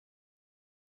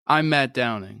I'm Matt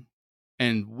Downing,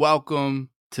 and welcome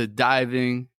to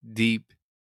Diving Deep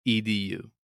EDU.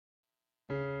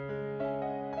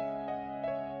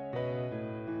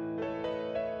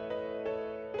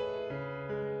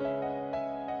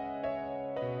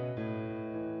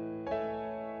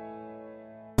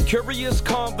 Curious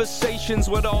conversations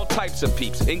with all types of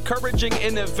peeps. Encouraging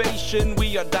innovation,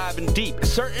 we are diving deep.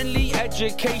 Certainly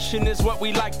education is what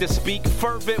we like to speak.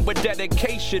 Fervent with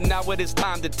dedication, now it is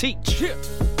time to teach. Yeah.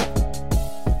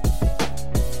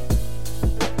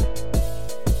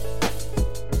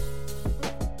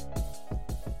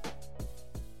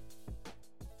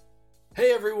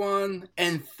 Hey everyone,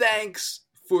 and thanks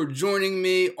for joining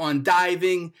me on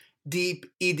Diving Deep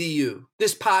EDU.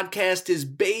 This podcast is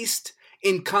based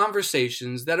in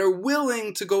conversations that are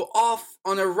willing to go off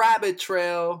on a rabbit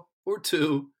trail or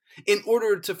two in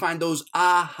order to find those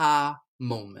aha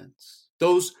moments.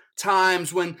 Those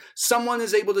times when someone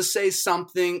is able to say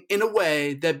something in a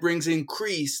way that brings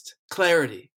increased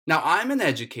clarity. Now, I'm an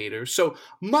educator, so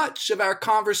much of our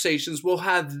conversations will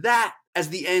have that as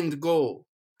the end goal.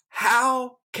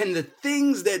 How can the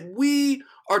things that we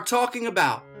are talking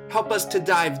about help us to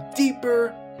dive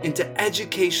deeper into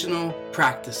educational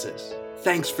practices?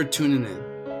 Thanks for tuning in.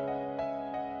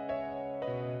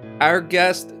 Our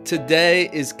guest today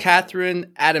is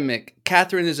Catherine Adamick.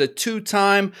 Catherine is a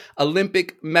two-time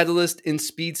Olympic medalist in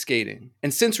speed skating.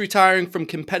 And since retiring from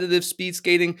competitive speed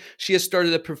skating, she has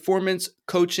started a performance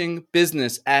coaching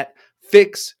business at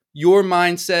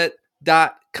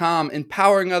fixyourmindset.com,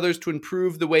 empowering others to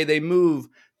improve the way they move,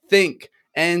 think,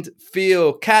 and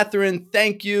feel. Catherine,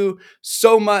 thank you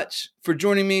so much for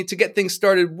joining me. To get things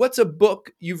started, what's a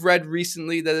book you've read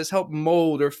recently that has helped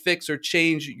mold or fix or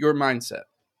change your mindset?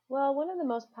 Well, one of the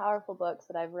most powerful books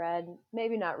that I've read,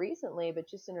 maybe not recently, but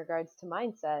just in regards to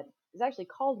mindset, is actually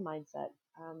called Mindset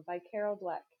by Carol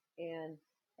Dweck. And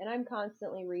I'm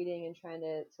constantly reading and trying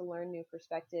to learn new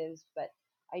perspectives. But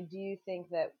I do think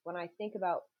that when I think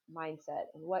about mindset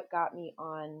and what got me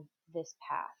on this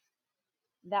path,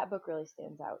 that book really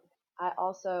stands out. I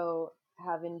also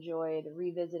have enjoyed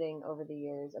revisiting over the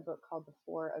years a book called The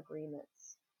Four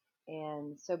Agreements.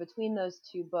 And so between those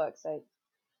two books, I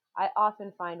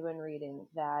often find when reading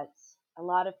that a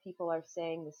lot of people are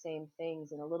saying the same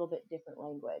things in a little bit different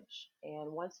language.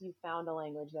 And once you've found a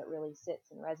language that really sits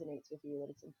and resonates with you,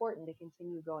 that it's important to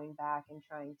continue going back and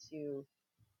trying to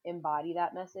embody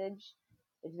that message.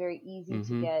 It's very easy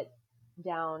to get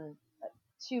down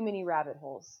too many rabbit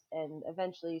holes, and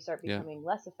eventually you start becoming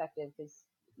less effective because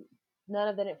none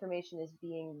of that information is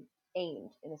being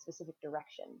aimed in a specific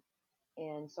direction.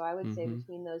 And so I would say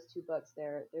between those two books,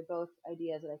 they're both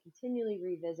ideas that I continually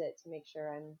revisit to make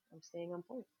sure I'm staying on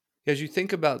point. As you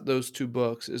think about those two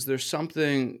books, is there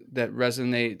something that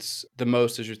resonates the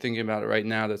most as you're thinking about it right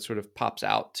now that sort of pops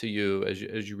out to you as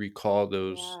you recall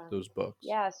those books?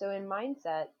 Yeah. So in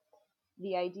Mindset,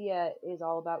 the idea is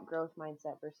all about growth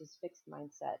mindset versus fixed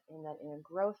mindset, and that in a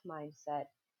growth mindset,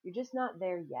 you're just not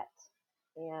there yet.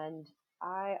 And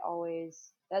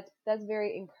that's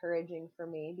very encouraging for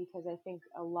me, because I think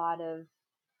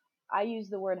I use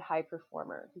the word high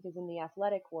performer because in the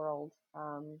athletic world,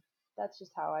 that's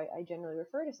just how I generally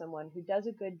refer to someone who does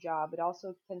a good job. It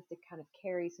also tends to kind of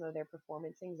carry some of their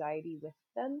performance anxiety with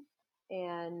them.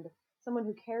 And someone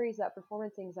who carries that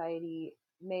performance anxiety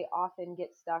may often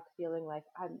get stuck feeling like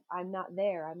I'm not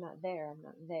there, I'm not there, I'm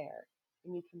not there.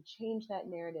 And you can change that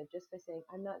narrative just by saying,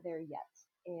 I'm not there yet.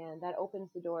 And that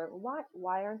opens the door.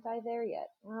 Why aren't I there yet?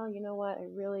 Well, you know what? I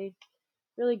really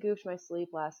goofed my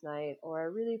sleep last night, or I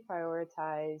really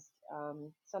prioritized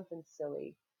something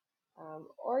silly.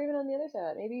 Or even on the other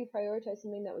side, maybe you prioritize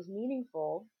something that was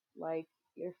meaningful, like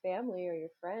your family or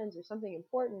your friends or something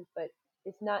important, but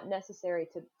it's not necessary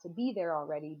to be there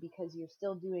already because you're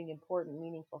still doing important,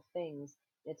 meaningful things.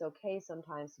 It's okay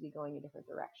sometimes to be going in different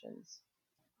directions.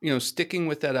 Sticking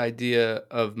with that idea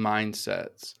of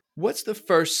mindsets, what's the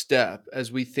first step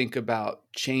as we think about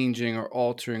changing or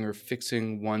altering or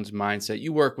fixing one's mindset?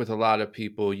 You work with a lot of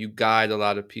people, you guide a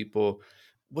lot of people.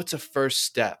 What's a first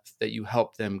step that you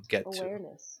help them get to?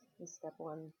 Awareness is step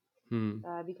one.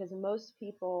 Because most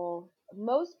people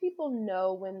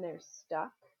know when they're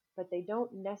stuck, but they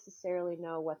don't necessarily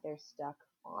know what they're stuck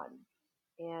on.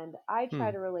 And I try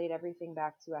to relate everything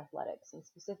back to athletics, and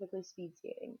specifically speed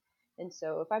skating. And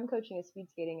so if I'm coaching a speed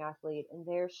skating athlete and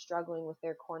they're struggling with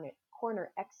their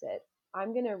corner exit,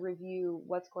 I'm going to review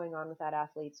what's going on with that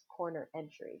athlete's corner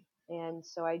entry. And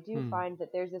so I do find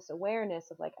that there's this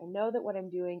awareness of like, I know that what I'm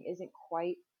doing isn't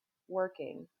quite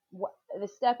working. The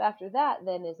step after that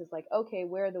then is like, okay,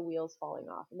 where are the wheels falling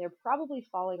off? And they're probably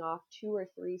falling off 2 or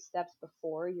 3 steps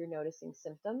before you're noticing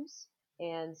symptoms.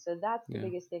 And so that's the Yeah.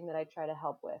 biggest thing that I try to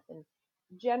help with. And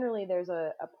generally, there's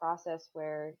a process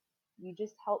where you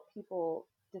just help people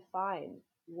define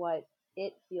what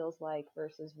it feels like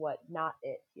versus what not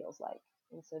it feels like.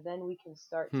 And so then we can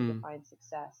start to Hmm. define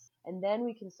success. And then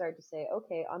we can start to say,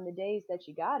 okay, on the days that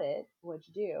you got it, what'd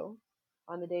you do?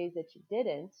 On the days that you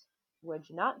didn't, what'd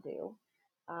you not do?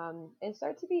 And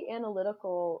start to be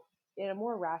analytical in a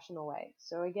more rational way.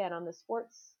 So again, on the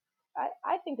sports,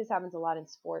 I think this happens a lot in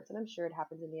sports, and I'm sure it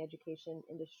happens in the education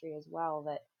industry as well,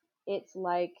 that it's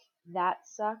like that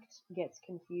sucked gets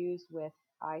confused with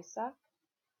I suck.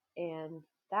 And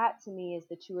that to me is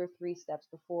the 2 or 3 steps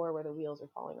before where the wheels are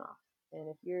falling off. And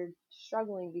if you're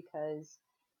struggling because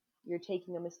you're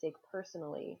taking a mistake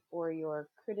personally, or you're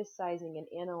criticizing and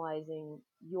analyzing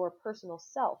your personal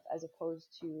self as opposed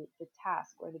to the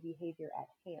task or the behavior at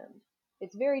hand,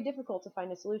 it's very difficult to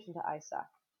find a solution to I suck.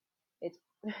 It's,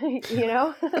 you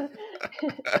know,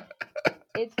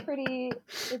 it's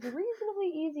reasonably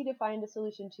easy to find a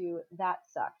solution to that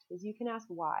sucked, because you can ask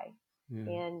why. Yeah.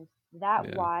 And that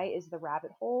Yeah. why is the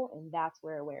rabbit hole, and that's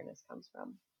where awareness comes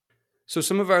from. So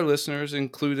some of our listeners,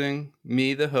 including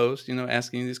me, the host,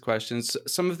 asking these questions,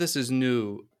 some of this is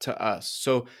new to us.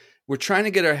 So we're trying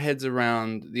to get our heads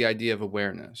around the idea of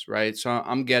awareness, right? So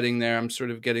I'm getting there. I'm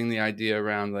sort of getting the idea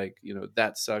around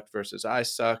that sucked versus I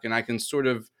suck. And I can sort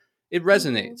of, it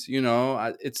resonates,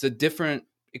 it's a different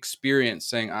experience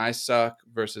saying I suck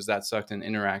versus that sucked and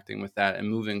interacting with that and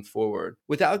moving forward.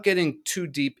 Without getting too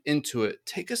deep into it,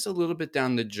 take us a little bit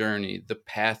down the journey, the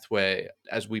pathway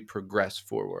as we progress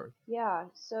forward. Yeah,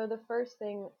 so the first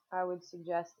thing I would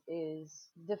suggest is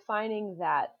defining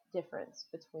that difference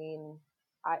between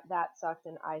that sucked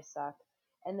and I suck.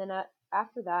 And then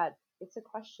after that, it's a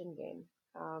question game.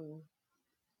 Um,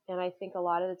 and I think a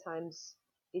lot of the times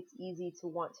it's easy to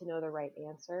want to know the right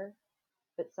answer,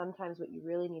 but sometimes what you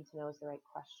really need to know is the right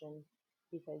question,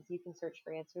 because you can search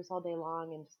for answers all day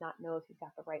long and just not know if you've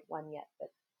got the right one yet. But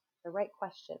the right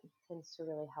question tends to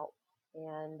really help.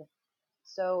 And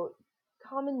so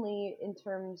commonly in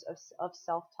terms of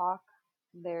self-talk,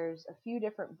 there's a few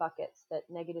different buckets that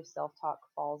negative self-talk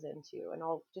falls into. And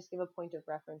I'll just give a point of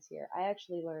reference here. I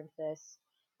actually learned this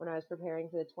when I was preparing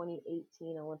for the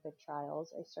 2018 Olympic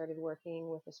trials. I started working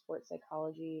with a sports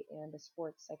psychology and a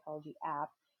sports psychology app.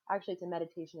 Actually, it's a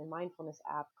meditation and mindfulness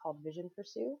app called Vision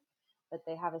Pursue, but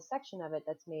they have a section of it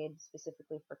that's made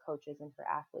specifically for coaches and for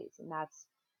athletes. And that's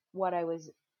what I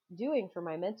was doing for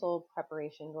my mental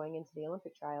preparation going into the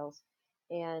Olympic trials.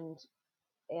 And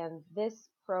this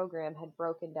program had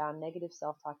broken down negative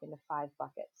self-talk into 5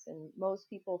 buckets. And most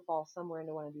people fall somewhere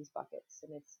into one of these buckets.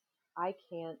 And it's I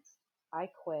can't, I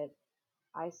quit,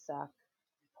 I suck,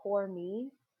 poor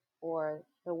me, or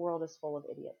the world is full of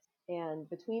idiots. And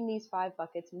between these 5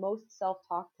 buckets, most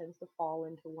self-talk tends to fall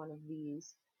into one of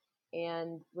these.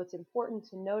 And what's important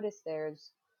to notice there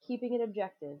is keeping it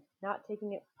objective, not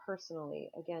taking it personally.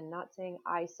 Again, not saying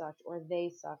I suck or they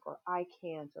suck or I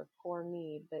can't or poor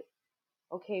me, but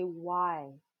okay, why?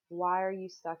 Why are you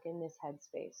stuck in this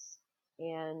headspace?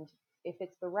 And if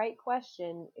it's the right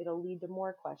question, it'll lead to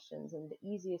more questions. And the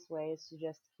easiest way is to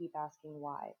just keep asking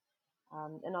why.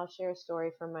 And I'll share a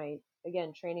story from my,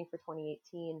 again, training for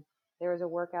 2018. There was a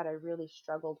workout I really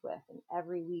struggled with, and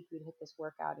every week we'd hit this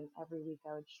workout, and every week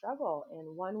I would struggle.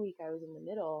 And one week I was in the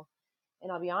middle,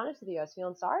 and I'll be honest with you, I was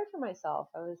feeling sorry for myself.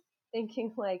 I was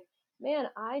thinking like, man,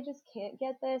 I just can't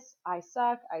get this. I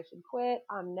suck. I should quit.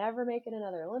 I'm never making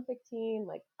another Olympic team.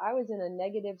 Like, I was in a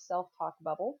negative self-talk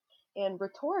bubble. And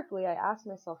rhetorically, I asked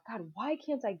myself, God, why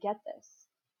can't I get this?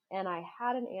 And I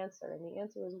had an answer. And the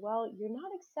answer was, well, you're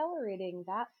not accelerating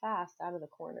that fast out of the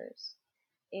corners.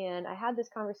 And I had this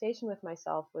conversation with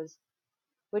myself,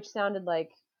 which sounded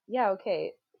like, yeah,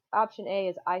 okay, option A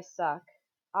is I suck.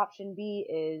 Option B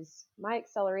is my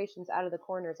accelerations out of the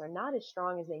corners are not as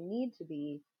strong as they need to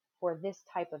be for this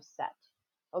type of set.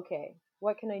 Okay,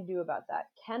 what can I do about that?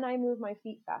 Can I move my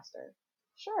feet faster?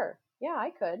 Sure, yeah, I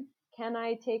could. Can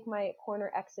I take my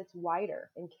corner exits wider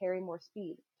and carry more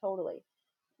speed? Totally.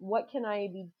 What can I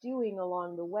be doing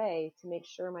along the way to make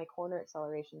sure my corner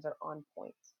accelerations are on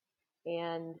point?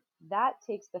 And that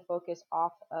takes the focus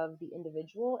off of the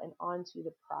individual and onto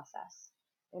the process.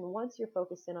 And once you're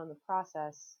focused in on the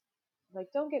process, like,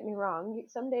 don't get me wrong,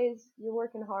 some days you're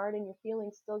working hard and your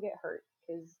feelings still get hurt,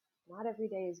 because not every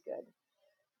day is good.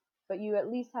 But you at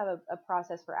least have a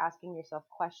process for asking yourself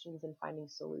questions and finding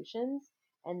solutions.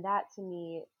 And that to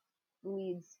me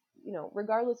leads,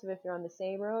 regardless of if you're on the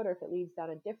same road or if it leads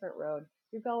down a different road,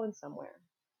 you're going somewhere.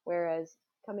 Whereas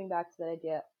coming back to that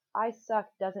idea, I suck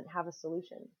doesn't have a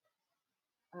solution.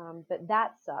 But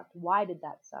that sucked. Why did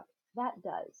that suck? That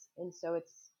does. And so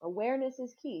it's awareness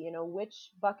is key.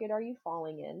 Which bucket are you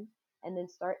falling in? And then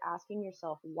start asking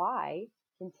yourself why.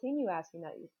 Continue asking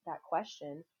that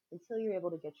question until you're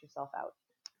able to get yourself out.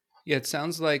 Yeah, it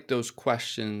sounds like those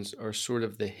questions are sort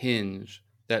of the hinge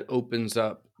that opens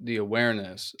up the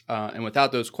awareness. And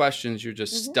without those questions, you're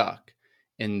just hmm stuck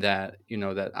in that,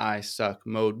 that I suck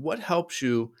mode. What helps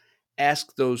you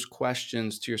ask those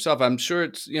questions to yourself? I'm sure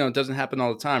it doesn't happen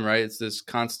all the time, right? It's this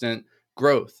constant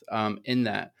growth in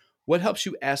that. What helps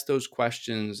you ask those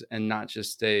questions and not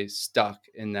just stay stuck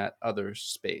in that other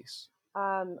space?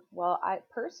 Well, I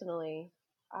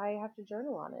have to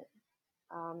journal on it.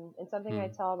 And something I Hmm.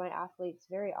 tell my athletes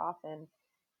very often,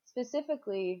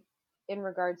 specifically in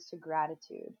regards to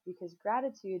gratitude, because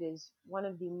gratitude is one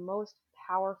of the most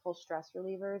powerful stress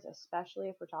relievers, especially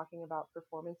if we're talking about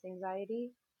performance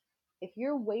anxiety. If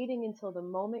you're waiting until the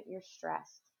moment you're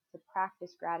stressed to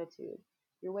practice gratitude,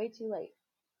 you're way too late.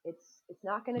 It's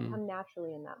not going to Hmm. come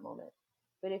naturally in that moment.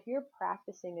 But if you're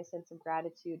practicing a sense of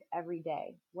gratitude every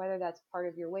day, whether that's part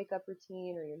of your wake up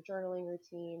routine or your journaling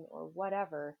routine or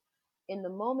whatever, in the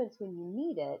moments when you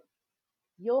need it,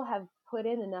 you'll have put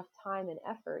in enough time and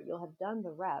effort, you'll have done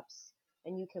the reps,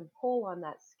 and you can pull on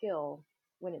that skill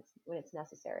when it's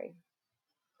necessary.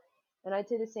 And I'd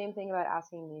say the same thing about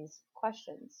asking these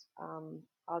questions.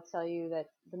 I'll tell you that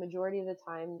the majority of the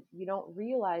time, you don't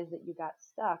realize that you got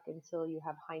stuck until you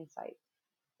have hindsight.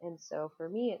 And so for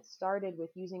me, it started with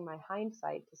using my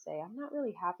hindsight to say, I'm not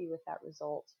really happy with that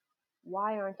result.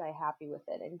 Why aren't I happy with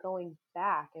it? And going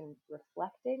back and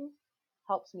reflecting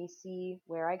helps me see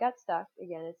where I got stuck.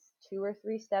 Again, it's 2 or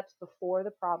 3 steps before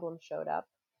the problem showed up.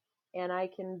 And I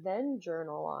can then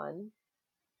journal on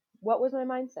what was my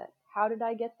mindset? How did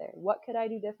I get there? What could I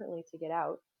do differently to get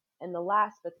out? And the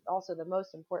last, but also the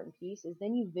most important piece is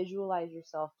then you visualize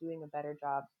yourself doing a better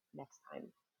job next time.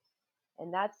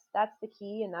 And that's the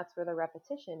key, and that's where the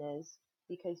repetition is,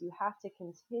 because you have to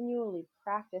continually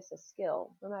practice a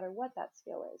skill, no matter what that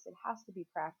skill is. It has to be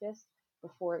practiced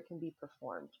before it can be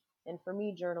performed. And for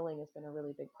me, journaling has been a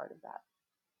really big part of that.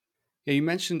 Yeah, you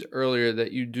mentioned earlier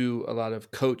that you do a lot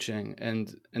of coaching,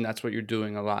 and that's what you're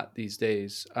doing a lot these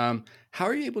days. How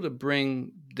are you able to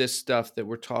bring this stuff that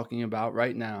we're talking about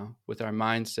right now with our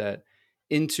mindset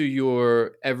into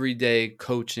your everyday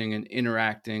coaching and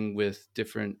interacting with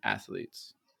different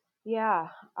athletes? Yeah,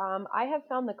 I have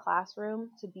found the classroom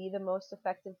to be the most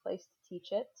effective place to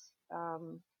teach it.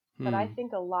 But I Hmm.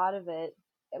 think a lot of it,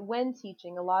 when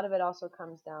teaching, a lot of it also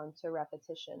comes down to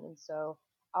repetition. And so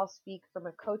I'll speak from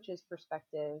a coach's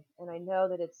perspective, and I know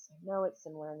it's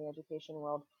similar in the education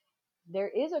world. There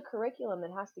is a curriculum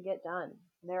that has to get done.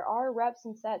 There are reps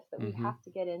and sets that we Mm-hmm. have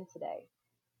to get in today,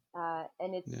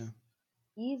 and Yeah. it's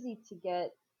easy to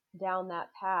get down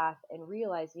that path and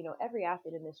realize, every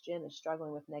athlete in this gym is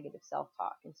struggling with negative self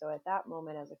talk. And so at that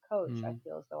moment, as a coach, I Mm-hmm.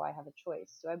 feel as though I have a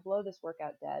choice. Do I blow this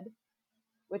workout dead?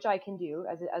 Which I can do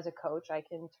as a coach. I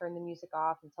can turn the music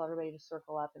off and tell everybody to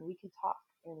circle up, and we can talk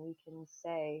and we can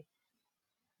say,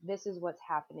 this is what's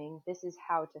happening, this is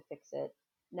how to fix it.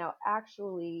 Now,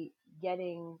 actually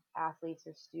getting athletes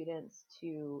or students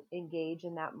to engage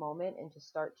in that moment and to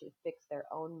start to fix their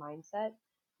own mindset,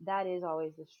 that is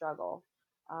always the struggle.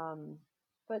 Um,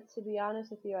 but to be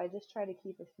honest with you, I just try to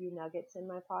keep a few nuggets in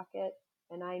my pocket.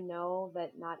 And I know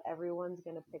that not everyone's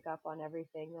going to pick up on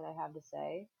everything that I have to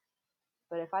say.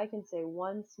 But if I can say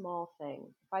one small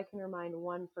thing, if I can remind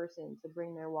one person to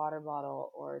bring their water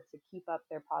bottle or to keep up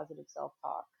their positive self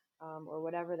talk, or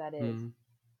whatever that is, Mm-hmm.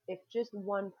 if just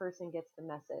one person gets the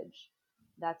message,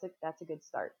 that's a good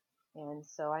start. And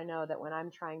so I know that when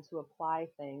I'm trying to apply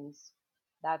things,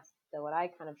 what I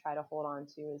kind of try to hold on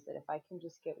to is that if I can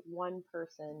just get one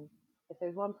person, if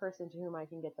there's one person to whom I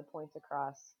can get the points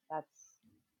across,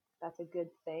 that's a good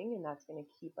thing, and that's going to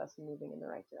keep us moving in the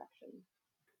right direction.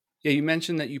 Yeah, you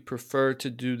mentioned that you prefer to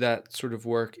do that sort of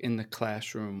work in the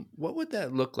classroom. What would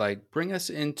that look like? Bring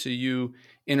us into you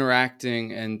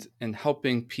interacting and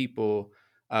helping people,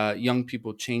 young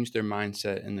people, change their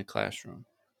mindset in the classroom.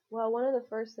 Well, one of the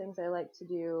first things I like to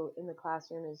do in the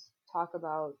classroom is talk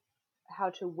about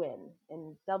how to win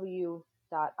in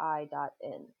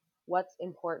W.I.N. What's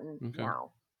important Okay.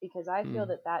 now? Because I feel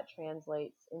Mm, that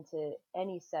translates into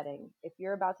any setting. If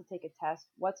you're about to take a test,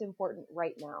 what's important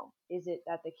right now? Is it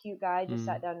that the cute guy just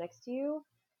sat mm, down next to you?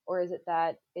 Or is it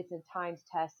that it's a timed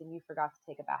test and you forgot to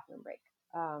take a bathroom break?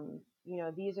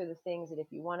 These are the things that if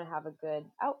you want to have a good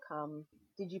outcome,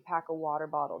 did you pack a water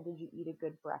bottle? Did you eat a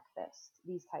good breakfast?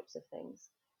 These types of things.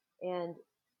 And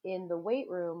in the weight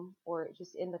room or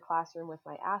just in the classroom with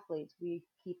my athletes, we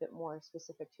keep it more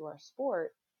specific to our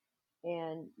sport.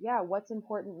 And yeah, what's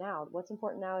important now? What's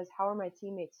important now is how are my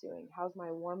teammates doing? How's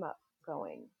my warm up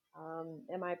going?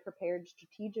 Am I prepared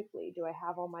strategically? Do I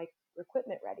have all my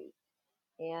equipment ready?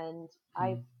 And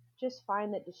I Mm. just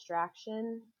find that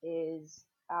distraction is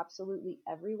absolutely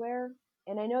everywhere.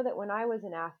 And I know that when I was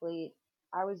an athlete,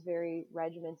 I was very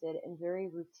regimented and very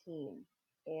routine.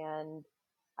 And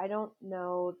I don't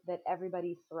know that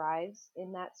everybody thrives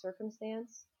in that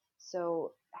circumstance.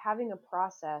 So having a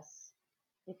process,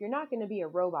 if you're not going to be a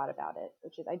robot about it,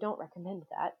 which is, I don't recommend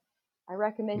that. I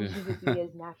recommend you to be Yeah.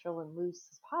 as natural and loose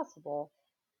as possible.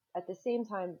 At the same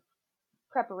time,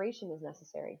 preparation is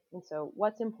necessary. And so,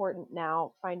 what's important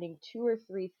now, finding 2 or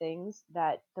 3 things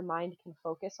that the mind can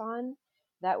focus on.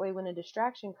 That way, when a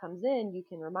distraction comes in, you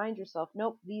can remind yourself,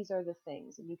 nope, these are the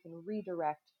things, and you can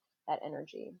redirect that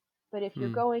energy. But if you're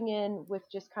Mm. going in with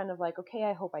just kind of like, okay,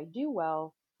 I hope I do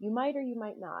well, you might or you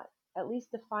might not. At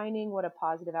least defining what a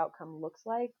positive outcome looks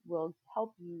like will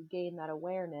help you gain that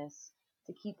awareness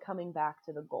to keep coming back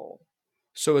to the goal.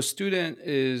 So a student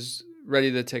is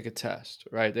ready to take a test,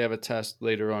 right? They have a test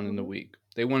later on in the Hmm. week.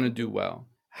 They want to do Hmm. well.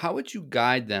 How would you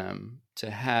guide them to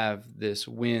have this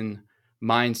win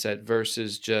mindset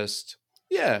versus just,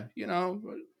 yeah,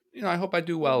 I hope I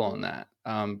do well on Hmm.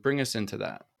 that. Bring us into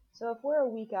that. So if we're a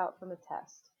week out from a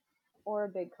test or a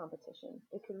big competition,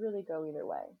 it could really go either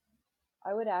way.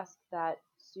 I would ask that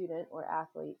student or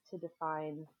athlete to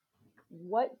define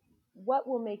what what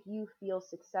will make you feel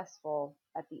successful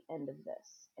at the end of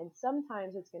this. And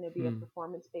sometimes it's going to be a Hmm.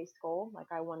 performance-based goal,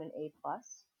 like I want an A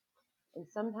plus, and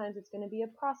sometimes it's going to be a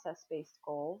process-based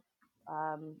goal,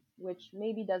 which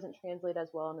maybe doesn't translate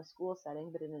as well in a school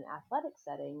setting, but in an athletic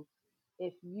setting,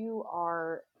 if you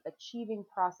are achieving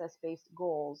process-based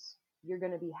goals, you're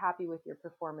going to be happy with your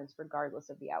performance regardless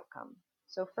of the outcome.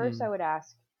 So first I Hmm. would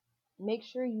ask, make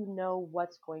sure you know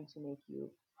what's going to make you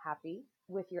happy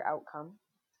with your outcome,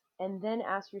 and then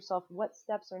ask yourself what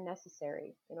steps are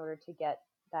necessary in order to get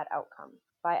that outcome.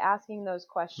 By asking those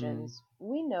Hmm. questions,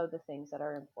 we know the things that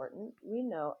are important. We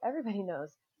know, everybody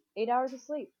knows, 8 hours of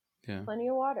sleep, Yeah. plenty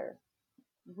of water,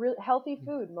 healthy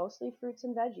food, mostly fruits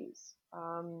and veggies,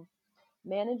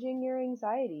 managing your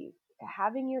anxiety,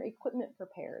 having your equipment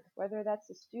prepared, whether that's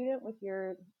a student with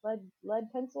your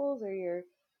lead pencils or you're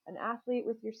an athlete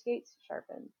with your skates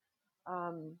sharpened.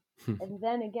 Um, and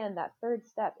then again, that third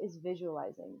step is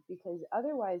visualizing, because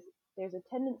otherwise there's a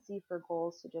tendency for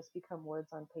goals to just become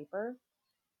words on paper.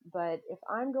 But if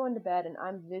I'm going to bed and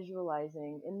I'm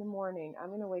visualizing in the morning, I'm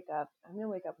going to wake up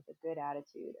with a good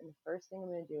attitude. And the first thing I'm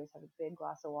going to do is have a big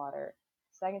glass of water.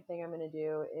 Second thing I'm going to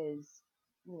do is,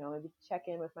 maybe check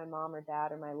in with my mom or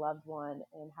dad or my loved one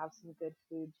and have some good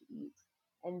food to eat.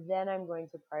 And then I'm going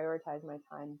to prioritize my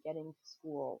time getting to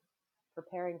school,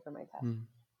 preparing for my test.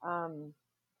 Hmm. Um,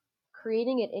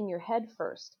 Creating it in your head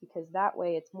first, because that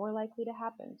way it's more likely to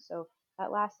happen. So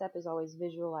that last step is always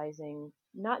visualizing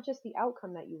not just the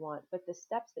outcome that you want, but the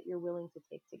steps that you're willing to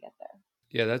take to get there.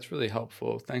 Yeah, that's really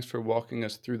helpful. Thanks for walking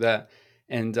us through that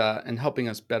and helping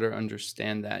us better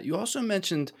understand that. You also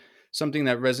mentioned something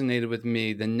that resonated with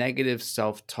me, the negative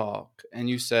self-talk. And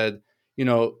you said,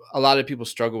 a lot of people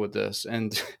struggle with this.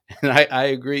 And and I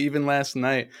agree. Even last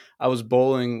night, I was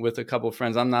bowling with a couple of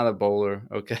friends. I'm not a bowler,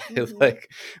 okay? Hmm. Like,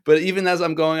 but even as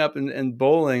I'm going up and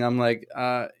bowling, I'm like,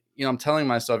 I'm telling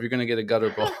myself you're gonna get a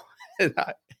gutter ball. and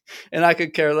I, and I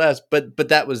could care less. But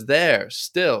that was there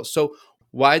still. So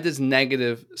why does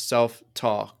negative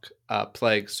self-talk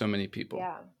plague so many people?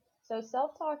 Yeah. So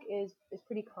self-talk is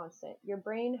pretty constant. Your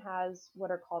brain has what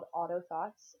are called auto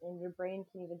thoughts, and your brain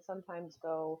can even sometimes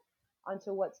go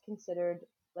onto what's considered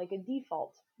like a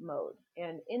default mode.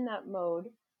 And in that mode,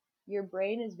 your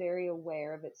brain is very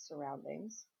aware of its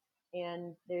surroundings,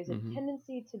 and there's a Hmm.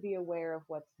 tendency to be aware of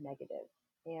what's negative.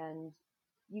 And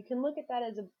you can look at that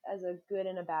as a good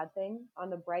and a bad thing. On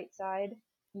the bright side,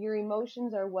 your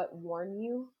emotions are what warn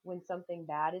you when something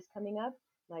bad is coming up.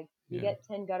 Like you Yeah. get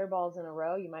 10 gutter balls in a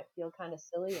row, you might feel kind of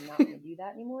silly and not want to do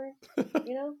that anymore,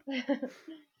 you know?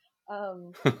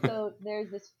 So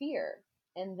there's this fear,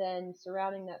 and then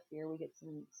surrounding that fear, we get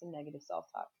some negative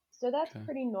self-talk. So that's Okay.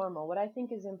 pretty normal. What I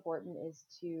think is important is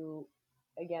to,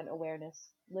 again,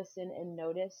 awareness, listen and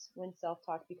notice when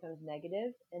self-talk becomes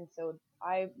negative. And so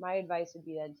my advice would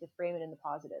be then to frame it in the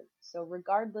positive. So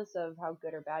regardless of how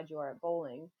good or bad you are at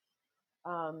bowling,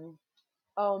 um,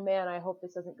 oh man, I hope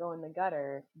this doesn't go in the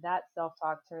gutter. That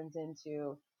self-talk turns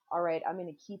into, all right, I'm going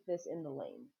to keep this in the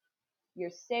lane. You're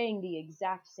saying the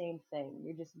exact same thing.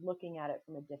 You're just looking at it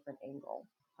from a different angle.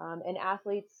 And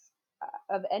athletes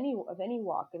of any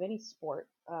walk, of any sport,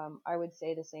 I would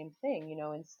say the same thing.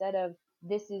 Instead of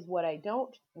this is what I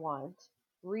don't want,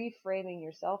 reframing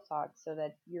your self-talk so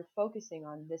that you're focusing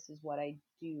on this is what I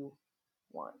do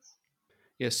want.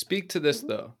 Yeah, speak to this Mhm.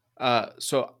 though.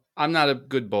 So I'm not a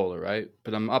good bowler, right?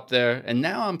 But I'm up there, and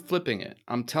now I'm flipping it.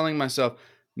 I'm telling myself,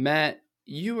 Matt,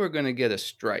 you are going to get a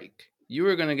strike. You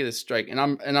are going to get a strike, and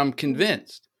I'm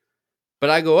convinced. But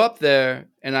I go up there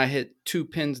and I hit 2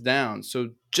 pins down. So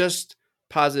just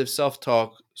positive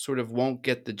self-talk sort of won't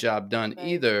get the job done Right.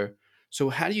 either. So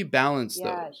how do you balance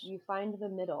Yeah, those? you find the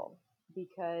middle,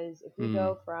 because if we Hmm.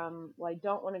 go from, well, I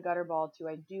don't want to gutter ball to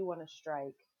I do want to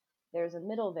strike, there's a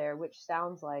middle there which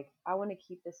sounds like I want to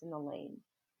keep this in the lane,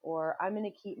 or I'm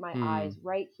going to keep my Hmm. eyes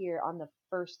right here on the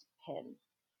first pin.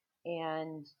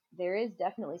 And there is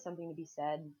definitely something to be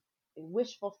said.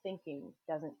 Wishful thinking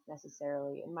doesn't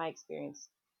necessarily, in my experience,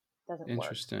 doesn't work.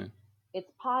 Interesting.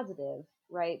 It's positive,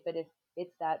 right? But if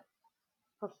it's that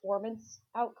performance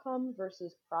outcome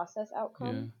versus process Yeah.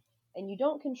 outcome, and you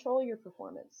don't control your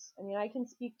performance. I mean, I can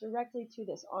speak directly to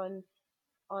this on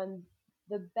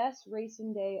the best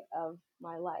racing day of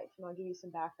my life, and I'll give you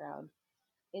some background.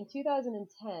 In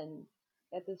 2010,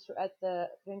 at the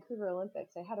Vancouver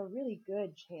Olympics, I had a really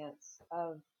good chance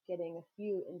of getting a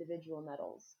few individual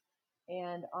medals.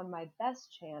 And on my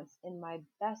best chance, in my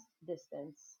best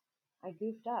distance, I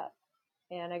goofed up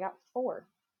and I got fourth.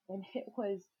 And it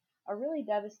was a really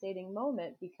devastating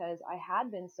moment because I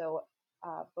had been so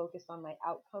focused on my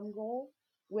outcome goal,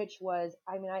 which was,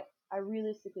 I mean, I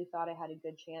realistically thought I had a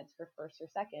good chance for first or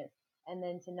second. And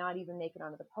then to not even make it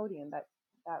onto the podium, that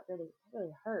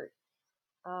really hurt.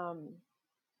 Um,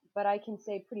 but I can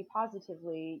say pretty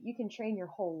positively, you can train your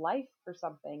whole life for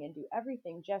something and do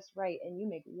everything just right, and you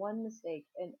make one mistake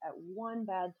and at one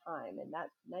bad time, and that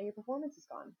now your performance is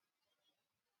gone.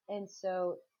 And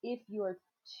so if you're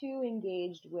too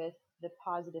engaged with the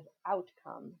positive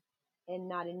outcome and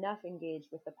not enough engaged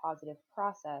with the positive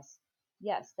process,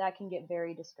 yes, that can get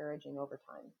very discouraging over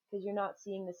time because you're not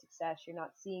seeing the success, you're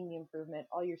not seeing the improvement.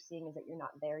 All you're seeing is that you're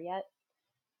not there yet.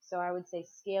 So I would say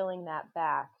scaling that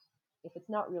back. If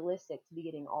it's not realistic to be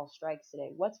getting all strikes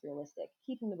today, what's realistic?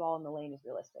 Keeping the ball in the lane is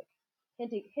realistic.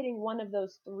 Hitting one of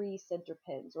those 3 center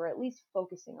pins, or at least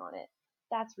focusing on it,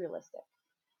 that's realistic.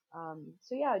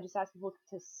 So yeah, I just ask people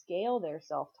to scale their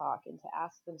self-talk and to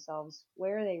ask themselves,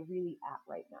 where are they really at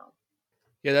right now?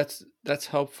 Yeah, that's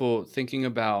helpful thinking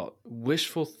about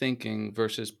wishful thinking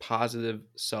versus positive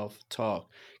self-talk.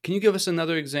 Can you give us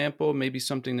another example, maybe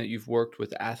something that you've worked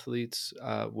with athletes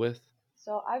with?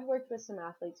 So I've worked with some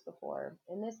athletes before,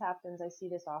 and this happens, I see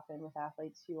this often with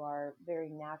athletes who are very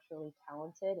naturally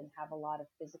talented and have a lot of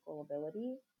physical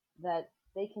ability, that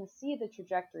they can see the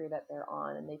trajectory that they're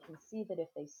on, and they can see that if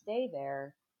they stay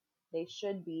there, they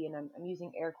should be, and I'm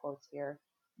using air quotes here,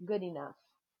 good enough.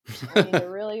 I need to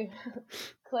really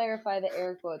clarify the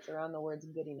air quotes around the words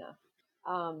good enough.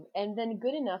 And then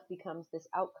good enough becomes this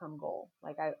outcome goal.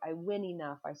 Like I win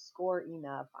enough, I score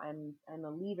enough, I'm a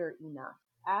leader enough.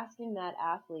 Asking that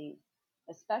athlete,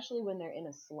 especially when they're in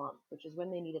a slump, which is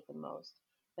when they need it the most,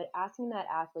 but asking that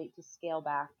athlete to scale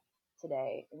back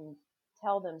today and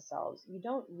tell themselves, you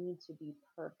don't need to be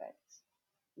perfect.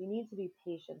 You need to be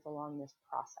patient along this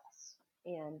process.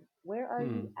 And where are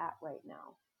you Hmm. at right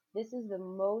now? This is the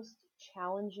most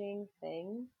challenging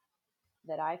thing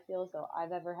that I feel as though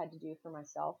I've ever had to do for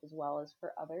myself as well as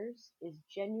for others, is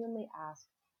genuinely ask,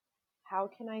 how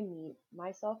can I meet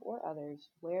myself or others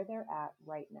where they're at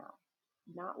right now?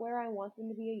 Not where I want them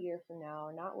to be a year from now,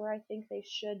 or not where I think they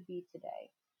should be today,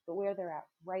 but where they're at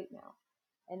right now.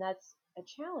 And that's a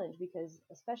challenge because,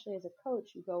 especially as a coach,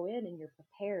 you go in and you're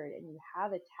prepared and you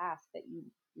have a task that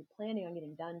you're planning on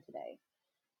getting done today.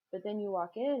 But then you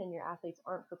walk in and your athletes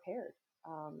aren't prepared.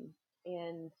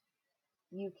 And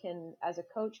you can, as a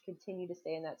coach, continue to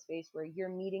stay in that space where you're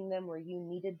meeting them where you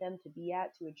needed them to be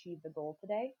at to achieve the goal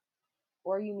today,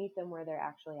 or you meet them where they're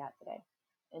actually at today.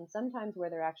 And sometimes where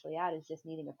they're actually at is just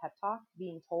needing a pep talk,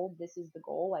 being told, this is the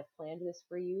goal, I've planned this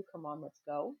for you, come on, let's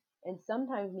go. And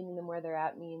sometimes meeting them where they're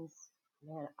at means,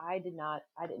 man, I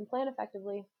didn't plan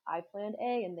effectively. I planned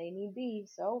A and they need B.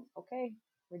 So, okay,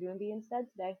 we're doing B instead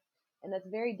today. And that's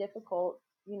very difficult,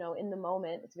 in the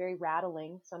moment. It's very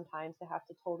rattling sometimes to have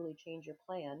to totally change your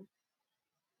plan.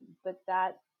 But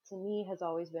that to me has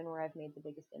always been where I've made the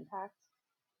biggest impact.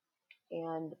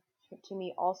 And to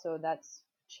me also, that's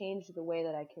changed the way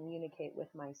that I communicate with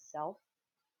myself.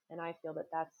 And I feel that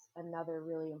that's another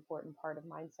really important part of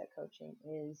mindset coaching,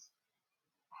 is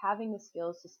having the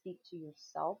skills to speak to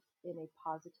yourself in a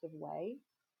positive way.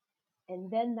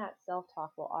 And then that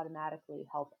self-talk will automatically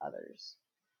help others.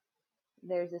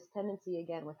 There's this tendency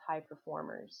again with high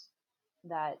performers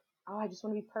that oh, I just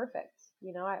want to be perfect.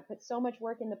 You know, I put so much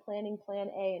work into planning plan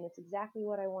A and it's exactly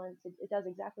what I want to, it does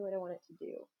exactly what I want it to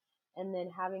do. And then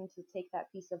having to take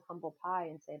that piece of humble pie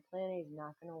and say, plan A is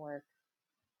not going to work.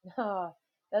 Oh,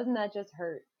 doesn't that just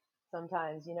hurt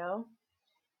sometimes, you know?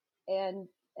 And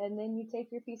and then you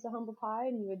take your piece of humble pie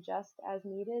and you adjust as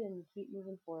needed and you keep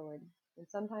moving forward. And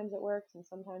sometimes it works and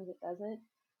sometimes it doesn't.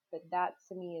 But that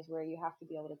to me is where you have to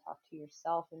be able to talk to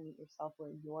yourself and meet yourself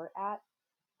where you're at.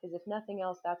 Because if nothing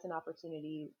else, that's an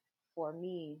opportunity for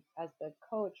me as the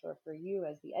coach or for you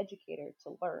as the educator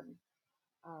to learn.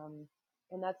 Um,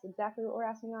 and that's exactly what we're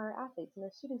asking our athletes and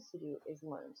our students to do is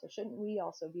learn. So shouldn't we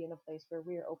also be in a place where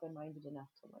we are open-minded enough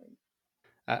to learn?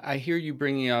 I hear you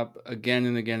bringing up again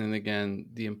and again and again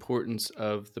the importance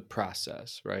of the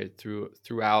process, right?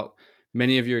 Throughout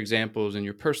many of your examples and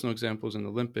your personal examples in the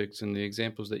Olympics and the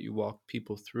examples that you walk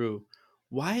people through.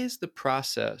 Why is the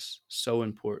process so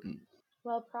important?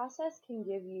 Well, process can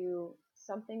give you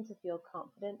something to feel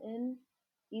confident in,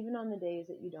 even on the days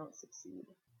that you don't succeed.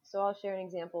 So I'll share an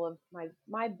example of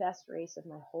my best race of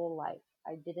my whole life.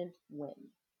 I didn't win,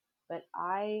 but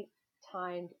I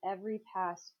timed every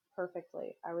pass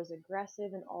perfectly. I was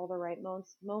aggressive in all the right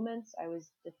moments. I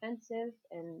was defensive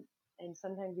and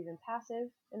sometimes even passive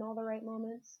in all the right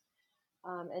moments.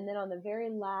 And then on the very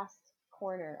last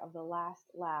corner of the last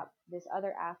lap, this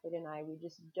other athlete and I, we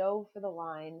just dove for the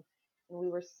line and we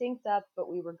were synced up, but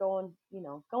we were going,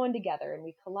 going together and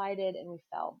we collided and we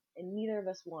fell and neither of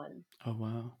us won. Oh,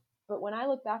 wow. But when I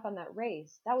look back on that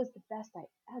race, that was the best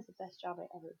job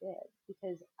I ever did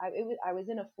because I was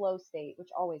in a flow state, which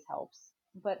always helps.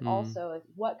 But Mm. also, like,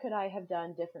 what could I have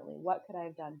done differently? What could I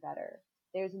have done better?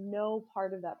 There's no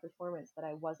part of that performance that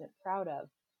I wasn't proud of,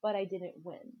 but I didn't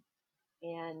win.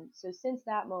 And so since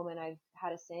that moment, I've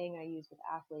had a saying I use with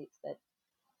athletes that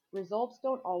results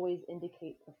don't always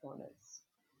indicate performance.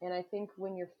 And I think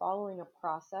when you're following a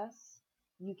process,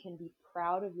 you can be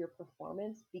proud of your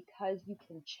performance because you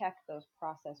can check those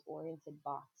process oriented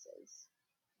boxes.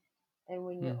 And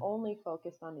when you're Mm. only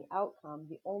focused on the outcome,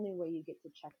 the only way you get to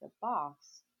check the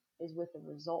box is with the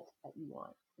result that you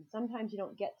want. And sometimes you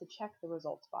don't get to check the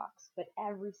results box, but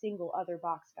every single other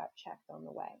box got checked on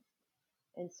the way.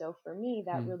 And so for me,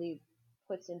 that Mm. really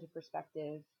puts into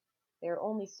perspective there are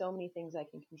only so many things I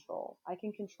can control. I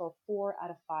can control 4 out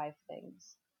of 5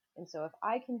 things. And so if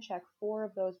I can check 4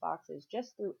 of those boxes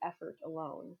just through effort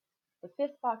alone, the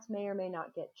 5th box may or may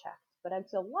not get checked. But I'm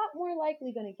still a lot more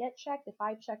likely going to get checked if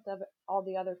I checked all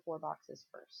the other 4 boxes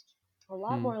first. A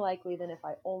lot Mm. more likely than if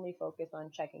I only focus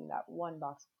on checking that one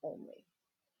box only.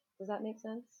 Does that make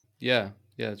sense? Yeah,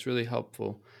 it's really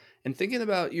helpful. And thinking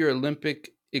about your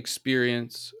Olympic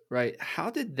experience, right? How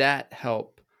did that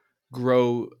help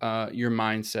grow your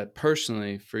mindset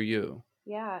personally for you?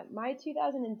 Yeah, my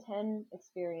 2010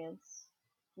 experience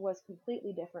was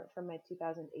completely different from my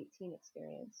 2018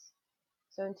 experience.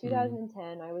 So in Mm.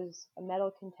 2010, I was a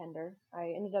medal contender.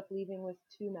 I ended up leaving with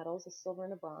 2 medals, a silver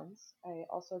and a bronze. I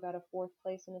also got a 4th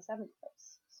place and a 7th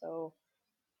place. So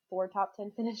 4 top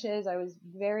 10 finishes. I was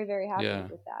very, very happy Yeah.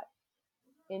 with that.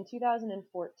 In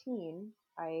 2014,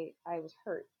 I was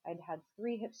hurt. I'd had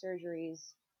 3 hip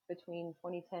surgeries between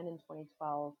 2010 and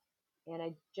 2012, and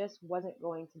I just wasn't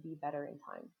going to be better in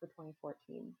time for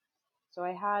 2014. So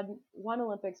I had one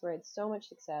Olympics where I had so much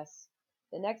success,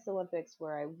 the next Olympics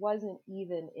where I wasn't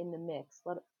even in the mix,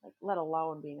 let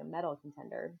alone being a medal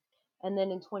contender. And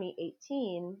then in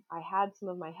 2018, I had some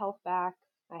of my health back.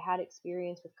 I had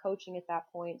experience with coaching at that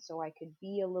point, so I could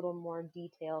be a little more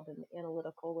detailed and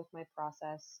analytical with my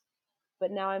process.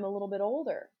 But now I'm a little bit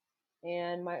older,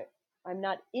 and I'm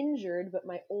not injured, but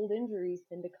my old injuries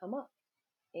tend to come up.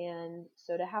 And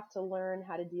so to have to learn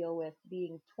how to deal with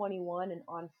being 21 and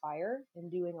on fire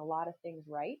and doing a lot of things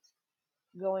right,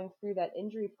 going through that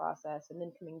injury process and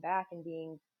then coming back and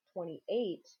being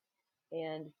 28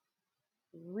 and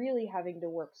really having to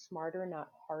work smarter, not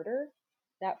harder,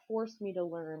 that forced me to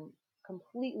learn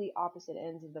completely opposite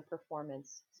ends of the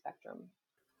performance spectrum.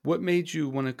 What made you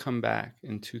want to come back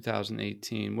in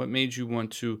 2018? What made you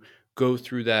want to go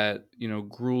through that,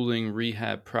 grueling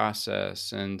rehab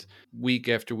process and week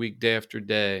after week, day after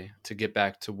day to get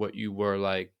back to what you were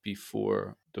like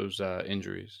before those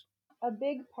injuries? A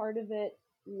big part of it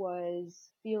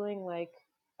was feeling like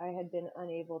I had been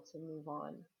unable to move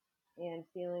on and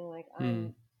feeling like Hmm.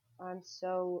 I'm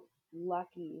so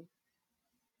lucky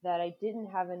that I didn't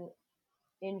have an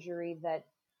injury that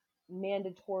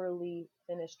mandatorily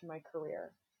finished my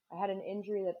career. I had an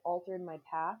injury that altered my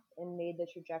path and made the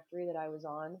trajectory that I was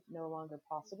on no longer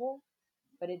possible,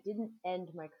 but it didn't end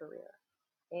my career.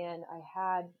 and I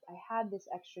had this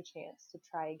extra chance to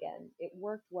try again. It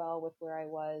worked well with where I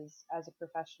was as a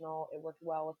professional. It worked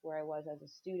well with where I was as a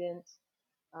student.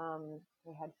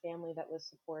 I had family that was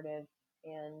supportive,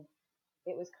 and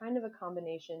it was kind of a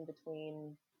combination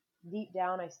between deep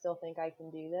down, I still think I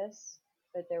can do this,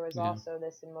 but there was Yeah. also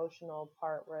this emotional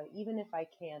part where even if I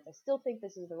can't, I still think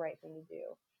this is the right thing to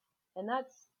do. And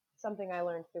that's something I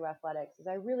learned through athletics is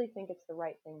I really think it's the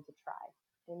right thing to try.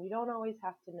 And you don't always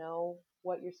have to know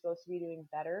what you're supposed to be doing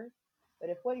better, but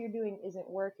if what you're doing isn't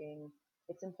working,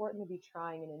 it's important to be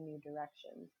trying in a new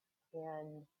direction.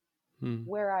 And Hmm.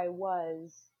 where I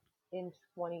was in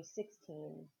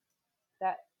 2016,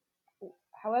 that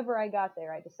however I got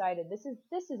there, I decided this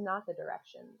is not the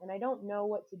direction, and I don't know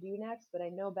what to do next, but I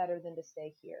know better than to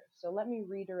stay here. So let me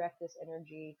redirect this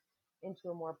energy into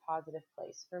a more positive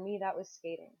place. For me, that was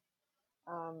skating,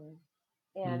 um,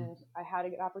 Hmm. and I had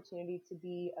an opportunity to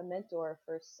be a mentor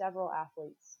for several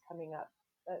athletes coming up,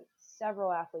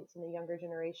 several athletes in the younger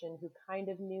generation who kind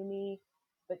of knew me.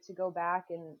 But to go back,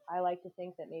 and I like to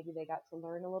think that maybe they got to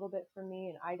learn a little bit from me,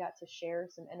 and I got to share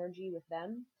some energy with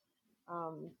them.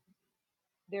 Um,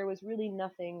 there was really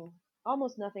nothing,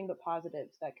 almost nothing but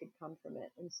positives that could come from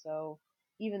it. And so,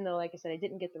 even though, like I said, I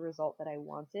didn't get the result that I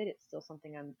wanted, it's still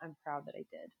something I'm proud that I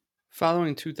did.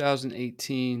 Following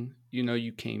 2018,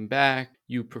 you came back,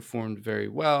 you performed very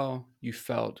well, you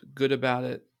felt good about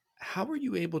it. How were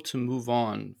you able to move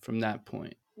on from that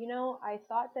point? I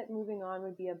thought that moving on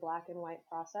would be a black and white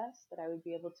process, that I would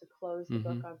be able to close the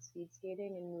book Mm-hmm. on speed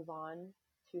skating and move on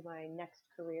to my next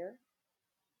career.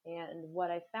 And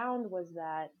what I found was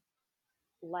that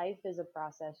life is a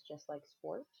process just like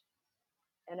sport.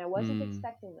 And I wasn't Mm.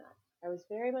 expecting that. I was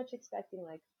very much expecting,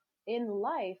 like, in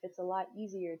life, it's a lot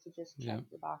easier to just check Yeah.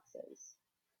 the boxes.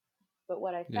 But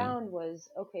what I Yeah. found was,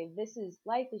 okay,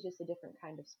 life is just a different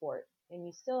kind of sport, and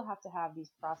you still have to have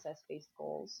these process-based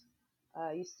goals.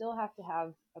 You still have to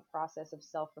have a process of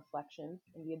self-reflection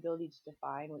and the ability to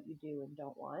define what you do and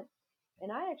don't want.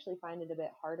 And I actually find it a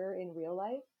bit harder in real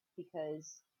life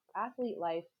because athlete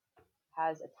life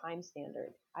has a time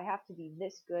standard. I have to be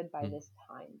this good by Mm. this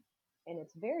time. And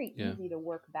it's very Yeah. easy to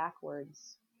work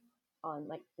backwards on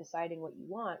like deciding what you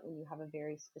want when you have a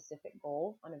very specific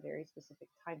goal on a very specific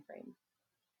time frame.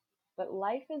 But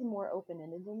life is more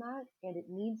open-ended than that, and it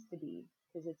needs to be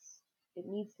because it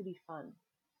needs to be fun.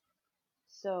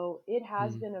 So it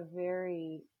has Mm. been a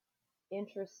very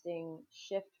interesting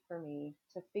shift for me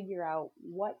to figure out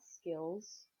what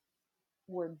skills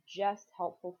were just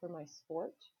helpful for my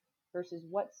sport versus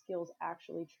what skills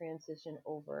actually transition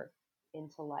over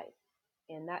into life.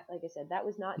 And that, like I said, that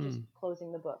was not just Mm.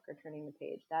 closing the book or turning the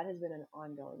page. That has been an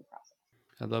ongoing process.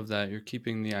 I love that. You're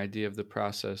keeping the idea of the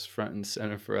process front and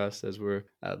center for us as we're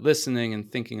listening and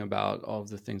thinking about all of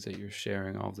the things that you're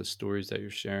sharing, all of the stories that you're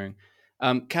sharing.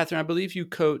 Catherine, I believe you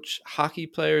coach hockey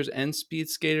players and speed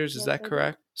skaters. Is Yes, that I do.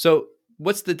 correct? So,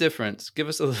 what's the difference? Give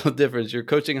us a little difference. You're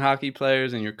coaching hockey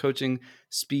players and you're coaching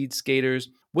speed skaters.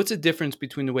 What's the difference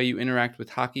between the way you interact with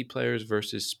hockey players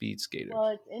versus speed Well,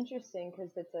 skaters? it's interesting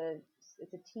because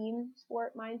it's a team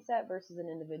sport mindset versus an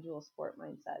individual sport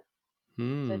mindset.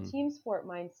 So Hmm. team sport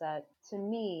mindset to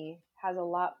me has a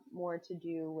lot more to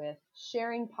do with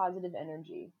sharing positive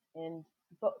energy, and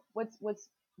but what's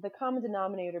the common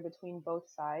denominator between both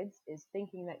sides is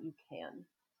thinking that you can.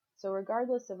 So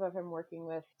regardless of if I'm working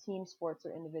with team sports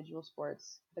or individual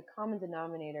sports, the common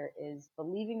denominator is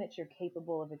believing that you're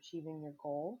capable of achieving your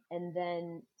goal and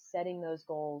then setting those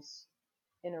goals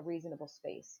in a reasonable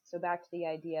space. So back to the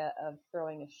idea of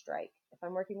throwing a strike. If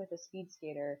I'm working with a speed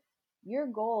skater, your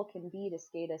goal can be to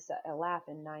skate a lap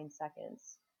in 9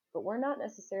 seconds, but we're not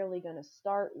necessarily going to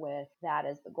start with that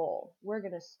as the goal. We're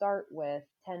going to start with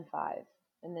 10-5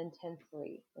 and then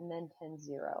 10-3 and then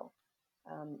 10-0.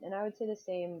 And I would say the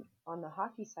same on the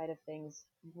hockey side of things,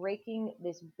 breaking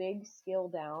this big skill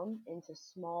down into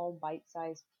small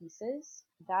bite-sized pieces.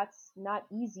 That's not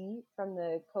easy from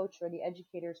the coach or the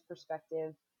educator's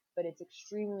perspective, but it's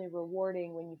extremely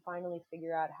rewarding when you finally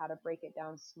figure out how to break it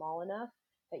down small enough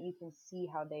that you can see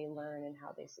how they learn and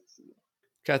how they succeed.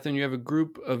 Catherine, you have a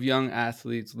group of young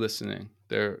athletes listening.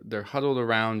 They're huddled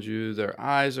around you. Their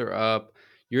eyes are up.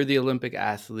 You're the Olympic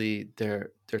athlete.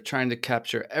 They're trying to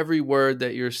capture every word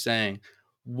that you're saying.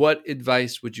 What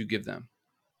advice would you give them?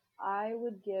 I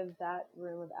would give that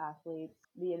room of athletes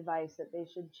the advice that they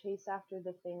should chase after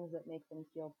the things that make them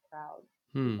feel proud.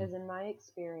 Hmm. Because in my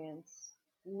experience,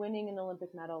 winning an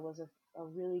Olympic medal was a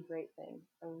really great thing,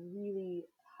 a really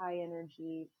high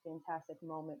energy, fantastic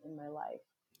moment in my life.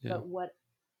 Yeah. But what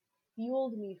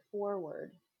fueled me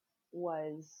forward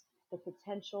was the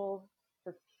potential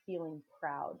for feeling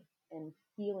proud. and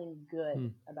feeling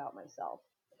good about myself.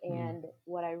 And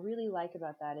what I really like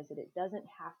about that is that doesn't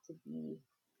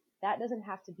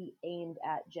have to be aimed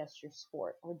at just your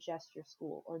sport or just your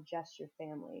school or just your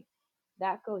family.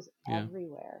 That goes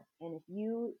everywhere. And if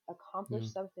you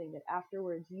accomplish something that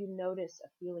afterwards you notice a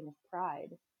feeling of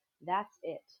pride, that's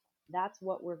it. That's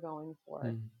what we're going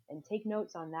for. And take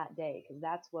notes on that day, because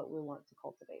that's what we want to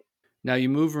cultivate. Now you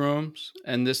move rooms,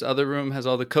 and this other room has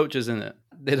all the coaches in it.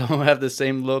 They don't have the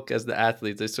same look as the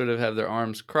athletes. They sort of have their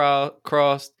arms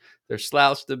crossed. They're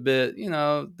slouched a bit.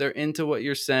 They're into what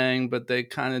you're saying, but they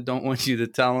kind of don't want you to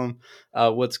tell them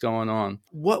what's going on.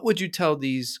 What would you tell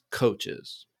these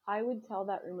coaches? I would tell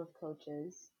that room of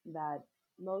coaches that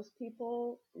most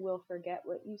people will forget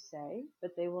what you say,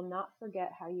 but they will not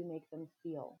forget how you make them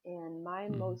feel. And my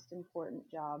most important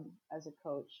job as a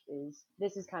coach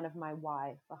this is kind of my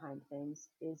why behind things,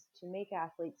 is to make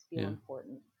athletes feel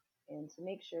important, and to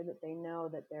make sure that they know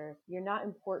that you're not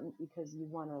important because you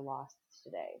won or lost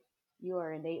today. You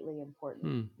are innately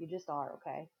important. You just are,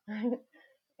 okay?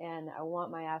 And I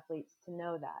want my athletes to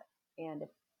know that. And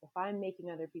if I'm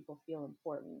making other people feel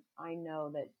important, I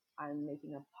know that I'm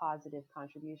making a positive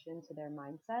contribution to their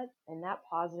mindset, and that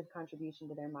positive contribution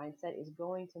to their mindset is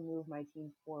going to move my team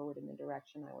forward in the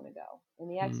direction I want to go. And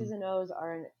the X's and O's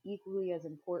are an equally as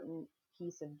important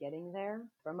piece of getting there.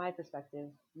 From my perspective,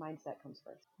 mindset comes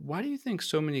first. Why do you think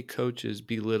so many coaches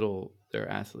belittle their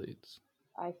athletes?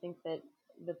 I think that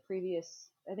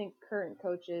current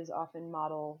coaches often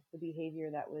model the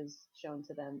behavior that was shown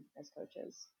to them as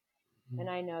coaches. And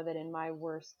I know that in my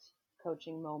worst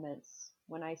coaching moments,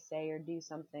 when I say or do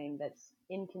something that's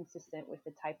inconsistent with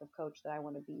the type of coach that I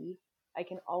want to be, I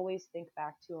can always think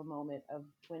back to a moment of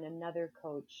when another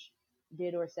coach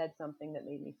did or said something that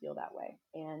made me feel that way.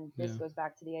 And this goes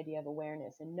back to the idea of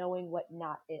awareness and knowing what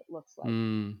not it looks like.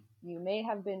 You may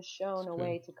have been shown a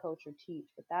way to coach or teach,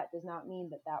 but that does not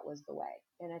mean that that was the way.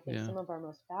 And I think some of our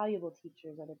most valuable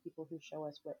teachers are the people who show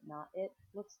us what not it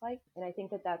looks like. And I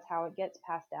think that that's how it gets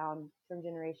passed down from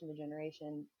generation to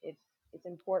generation. It's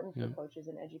important for coaches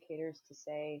and educators to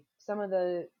say, some of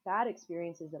the bad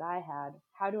experiences that I had,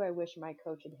 how do I wish my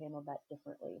coach had handled that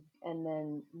differently? And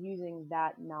then using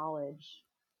that knowledge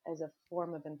as a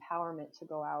form of empowerment to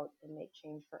go out and make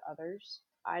change for others.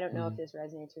 I don't know if this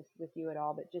resonates with you at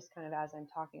all, but just kind of as I'm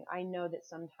talking, I know that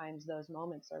sometimes those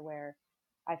moments are where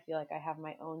I feel like I have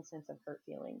my own sense of hurt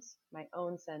feelings, my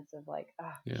own sense of like,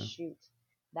 shoot,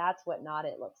 that's what not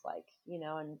it looks like,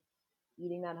 and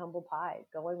eating that humble pie,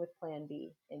 going with plan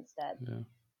B instead.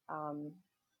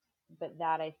 But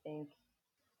that I think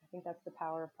that's the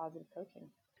power of positive coaching.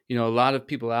 A lot of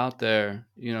people out there,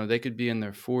 they could be in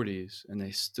their 40s and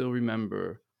they still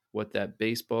remember what that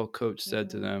baseball coach said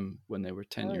to them when they were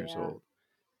 10 years old.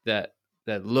 That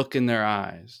look in their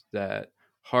eyes, that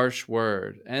harsh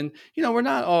word. And, we're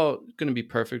not all going to be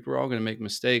perfect. We're all going to make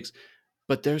mistakes.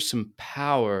 But there's some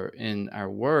power in our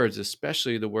words,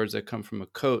 especially the words that come from a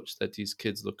coach that these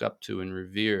kids look up to and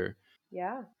revere.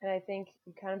 Yeah. And I think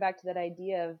kind of back to that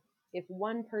idea of, if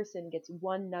one person gets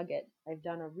one nugget, I've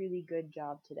done a really good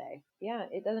job today. Yeah,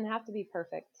 it doesn't have to be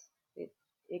perfect.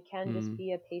 It can just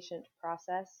be a patient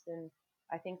process. And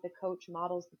I think the coach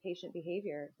models the patient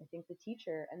behavior. I think the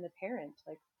teacher and the parent,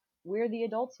 like, we're the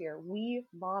adults here. We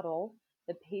model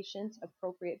the patient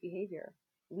appropriate behavior.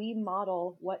 We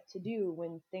model what to do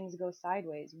when things go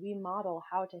sideways. We model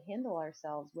how to handle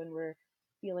ourselves when we're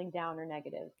feeling down or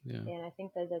negative. And I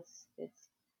think that it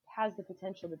has the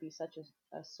potential to be such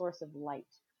a source of light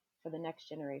for the next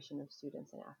generation of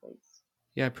students and athletes.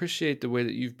 Yeah, I appreciate the way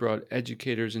that you've brought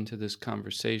educators into this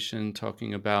conversation,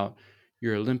 talking about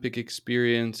your Olympic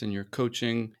experience and your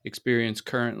coaching experience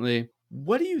currently.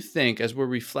 What do you think, as we're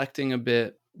reflecting a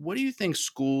bit, what do you think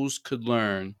schools could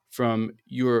learn from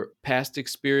your past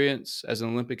experience as an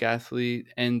Olympic athlete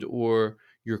and or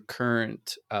your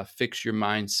current Fix Your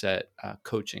Mindset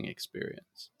coaching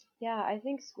experience? Yeah, I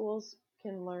think schools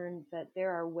can learn that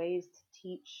there are ways to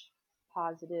teach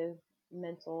positive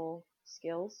mental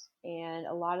skills. And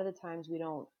a lot of the times we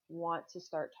don't want to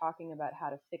start talking about how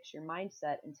to fix your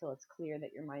mindset until it's clear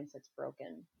that your mindset's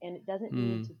broken. And it doesn't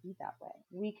need to be that way.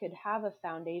 We could have a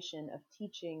foundation of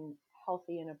teaching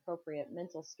healthy and appropriate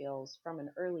mental skills from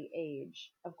an early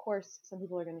age. Of course, some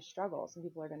people are going to struggle. Some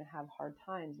people are going to have hard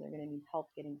times. They're going to need help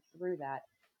getting through that.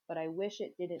 But I wish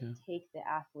it didn't take the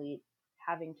athlete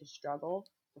having to struggle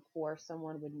before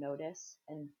someone would notice,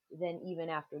 and then even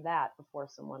after that, before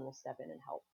someone will step in and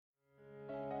help.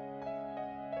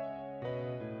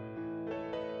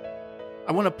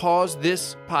 I want to pause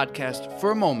this podcast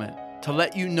for a moment to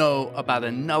let you know about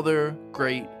another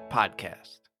great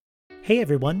podcast. Hey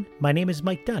everyone, my name is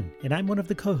Mike Dunn, and I'm one of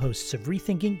the co-hosts of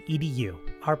Rethinking EDU.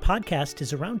 Our podcast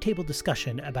is a roundtable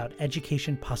discussion about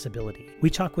education possibility.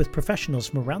 We talk with professionals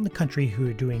from around the country who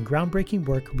are doing groundbreaking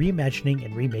work reimagining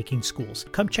and remaking schools.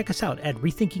 Come check us out at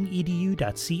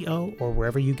rethinkingedu.co or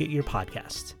wherever you get your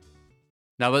podcasts.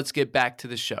 Now let's get back to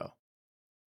the show.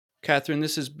 Catherine,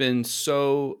 this has been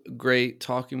so great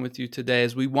talking with you today.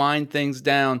 As we wind things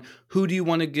down, who do you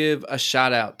want to give a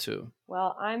shout out to?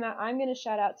 Well, I'm going to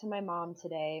shout out to my mom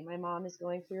today. My mom is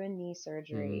going through a knee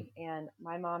surgery, and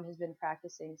my mom has been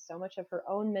practicing so much of her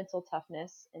own mental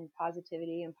toughness and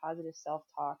positivity and positive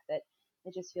self-talk that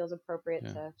it just feels appropriate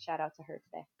to shout out to her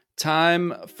today.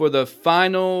 Time for the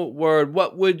final word.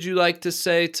 What would you like to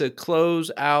say to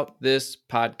close out this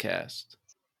podcast?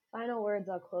 Final words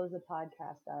I'll close the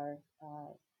podcast are,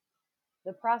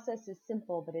 the process is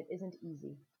simple, but it isn't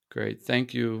easy. Great.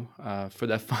 Thank you for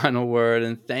that final word.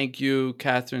 And thank you,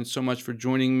 Catherine, so much for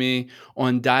joining me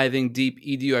on Diving Deep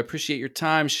EDU. I appreciate your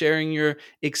time, sharing your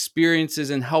experiences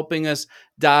and helping us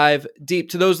dive deep.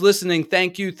 To those listening,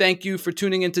 thank you. Thank you for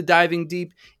tuning into Diving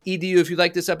Deep EDU. If you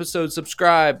like this episode,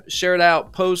 subscribe, share it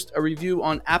out, post a review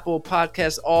on Apple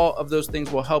Podcasts. All of those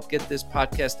things will help get this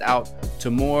podcast out to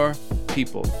more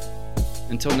people.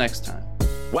 Until next time.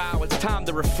 Wow, it's time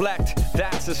to reflect.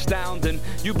 That's astounding.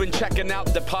 You've been checking out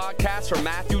the podcast from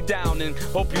Matthew Downing.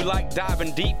 Hope you like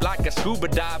diving deep like a scuba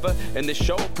diver. And the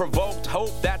show provoked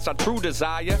hope, that's our true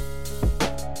desire.